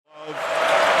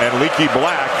and Leaky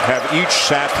Black have each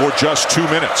sat for just 2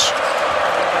 minutes.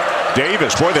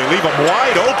 Davis, boy, they leave him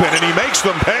wide open, and he makes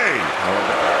them pay.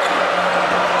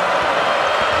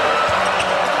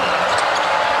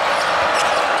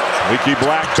 Leaky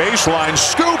Black baseline,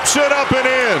 scoops it up and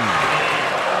in.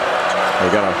 They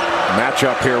got a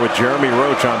matchup here with Jeremy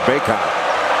Roach on Bacot.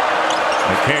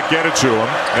 They can't get it to him.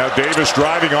 Now Davis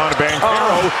driving on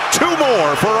Banchero. 2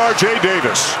 more for R.J.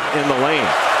 Davis. In the lane.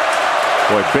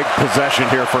 Boy, big possession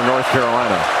here for North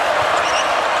Carolina.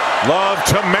 Love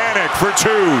to Manic for 2.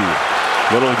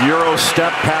 Little Euro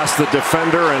step past the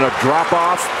defender and a drop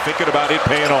off. Thinking about it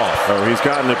paying off. Oh, he's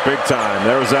gotten it big time.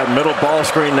 There was that middle ball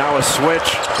screen. Now a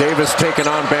switch. Davis taking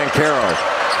on Banchero.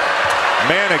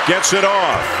 Manic gets it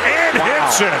off and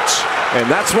hits it.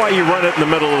 And that's why you run it in the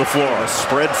middle of the floor.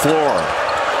 Spread floor.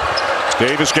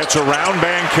 Davis gets around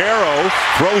Banchero,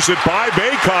 throws it by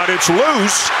Bacot. It's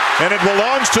loose, and it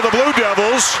belongs to the Blue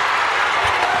Devils.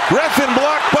 Griffin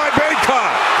blocked by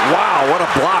Bacot. Wow, what a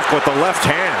block with the left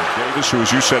hand. Davis, who,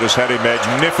 as you said, has had a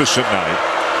magnificent night.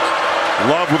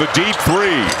 Love with a deep 3.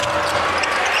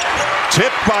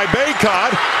 Tipped by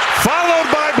Bacot, followed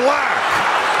by Black.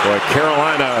 Boy,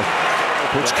 Carolina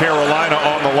puts Carolina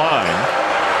on the line.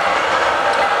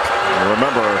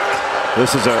 Remember,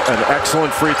 this is an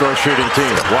excellent free throw shooting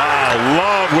team. Wow,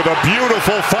 Love with a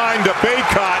beautiful find to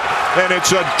Bacot, and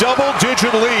it's a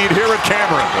double-digit lead here at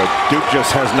Cameron. Duke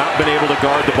just has not been able to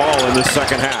guard the ball in this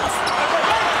second half.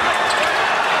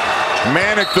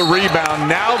 Manic the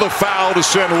rebound, now the foul to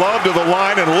send Love to the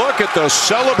line, and look at the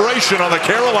celebration on the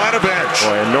Carolina bench.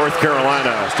 Boy, and North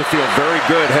Carolina has to feel very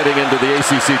good heading into the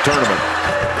ACC tournament.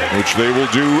 Which they will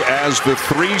do as the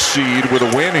 3 seed with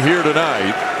a win here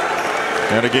tonight.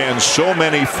 And again, so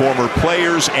many former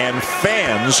players and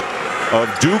fans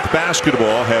of Duke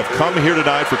basketball have come here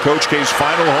tonight for Coach K's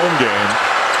final home game.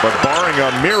 But barring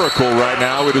a miracle right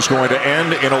now, it is going to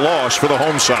end in a loss for the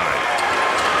home side.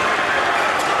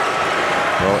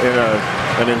 Well, in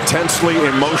an intensely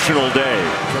emotional day,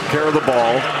 took care of the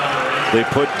ball. They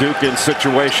put Duke in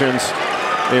situations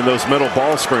in those middle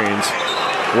ball screens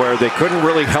where they couldn't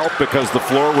really help because the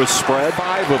floor was spread.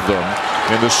 5 of them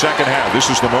in the second half.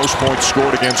 This is the most points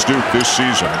scored against Duke this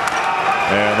season.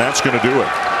 And that's going to do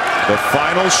it. The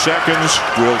final seconds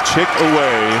will tick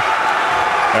away.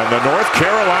 And the North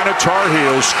Carolina Tar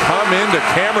Heels come into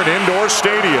Cameron Indoor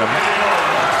Stadium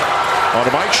on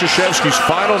Mike Krzyzewski's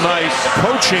final night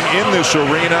coaching in this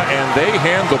arena, and they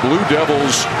hand the Blue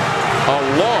Devils a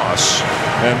loss.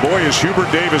 And boy, is Hubert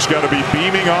Davis got to be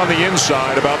beaming on the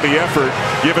inside about the effort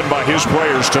given by his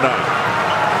players tonight.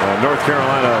 North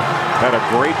Carolina had a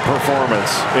great performance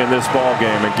in this ball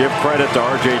game, and give credit to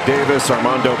R.J. Davis,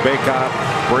 Armando Bacot,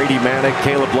 Brady Manic,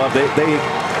 Caleb Love.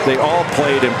 They all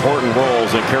played important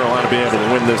roles in Carolina being able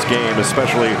to win this game,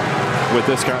 especially with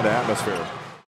this kind of atmosphere.